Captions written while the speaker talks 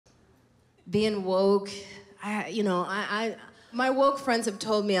being woke, my woke friends have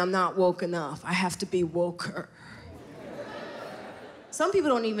told me I'm not woke enough. I have to be woker. Some people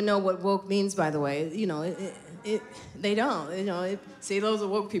don't even know what woke means, by the way. They don't. See, those are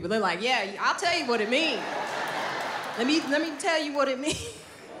woke people. They're like, yeah, I'll tell you what it means. Let me tell you what it means.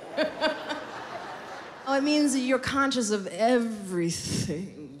 Oh, it means that you're conscious of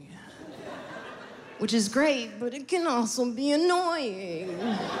everything, which is great, but it can also be annoying.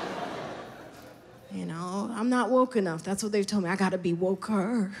 I'm not woke enough. That's what they've told me. I gotta be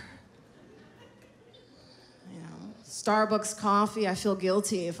woker. Starbucks coffee, I feel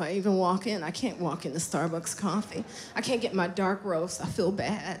guilty if I even walk in. I can't walk into Starbucks coffee. I can't get my dark roast. I feel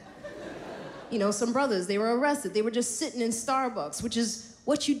bad. Some brothers, they were arrested. They were just sitting in Starbucks, which is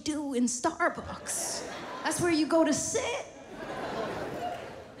what you do in Starbucks. That's where you go to sit.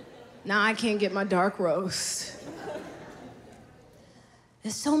 Now I can't get my dark roast.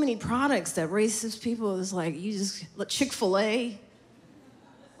 There's so many products that racist people is like, Chick-fil-A.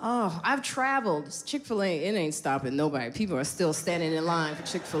 Oh, I've traveled. Chick-fil-A, it ain't stopping nobody. People are still standing in line for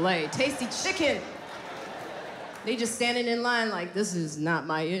Chick-fil-A. Tasty chicken. They just standing in line like, this is not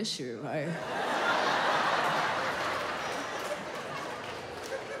my issue.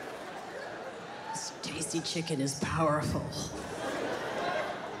 This tasty chicken is powerful.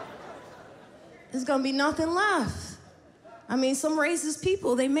 There's gonna be nothing left. Some racist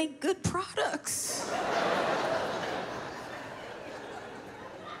people, they make good products.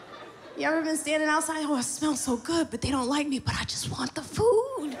 You ever been standing outside? Oh, it smells so good, but they don't like me, but I just want the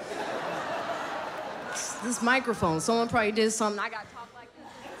food. This microphone, someone probably did something. I gotta talk like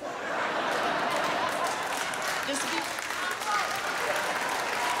this.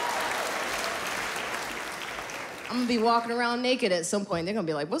 I'm gonna be walking around naked at some point. They're gonna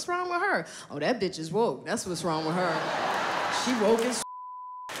be like, what's wrong with her? Oh, that bitch is woke. That's what's wrong with her. She woke as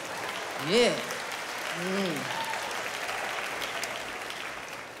yeah.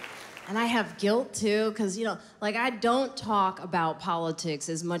 And I have guilt too, because I don't talk about politics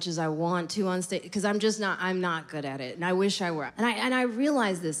as much as I want to on stage, because I'm not good at it, and I wish I were. And I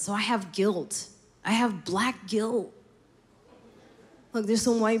realize this, so I have guilt. I have black guilt. Look, there's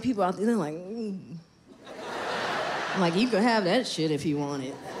some white people out there, they're like, I'm like, you can have that shit if you want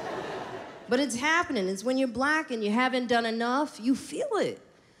it. But it's happening. It's when you're black and you haven't done enough, you feel it.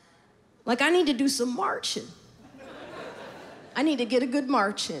 Like, I need to do some marching. I need to get a good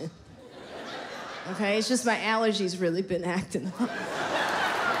march in. Okay, it's just my allergies really been acting up.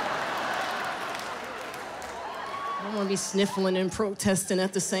 I don't want to be sniffling and protesting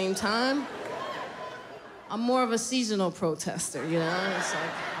at the same time. I'm more of a seasonal protester, It's like,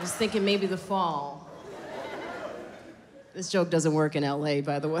 I was thinking maybe the fall. This joke doesn't work in LA,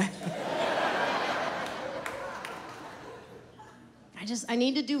 by the way. I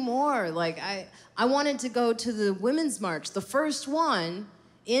need to do more. I wanted to go to the Women's March, the first one,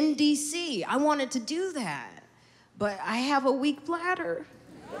 in DC. I wanted to do that, but I have a weak bladder.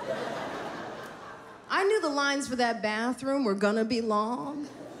 I knew the lines for that bathroom were gonna be long,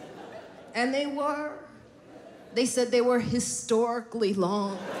 and they were. They said they were historically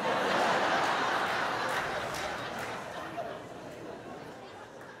long.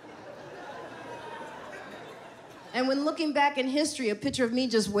 And when looking back in history, a picture of me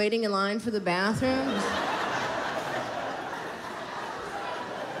just waiting in line for the bathroom.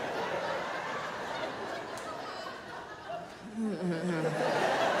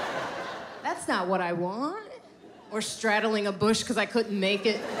 That's not what I want. Or straddling a bush because I couldn't make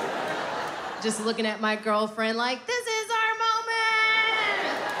it. Just looking at my girlfriend like, this is our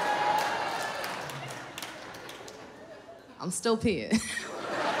moment! I'm still peeing.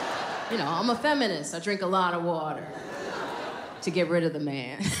 I'm a feminist. I drink a lot of water to get rid of the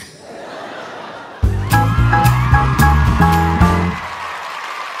man.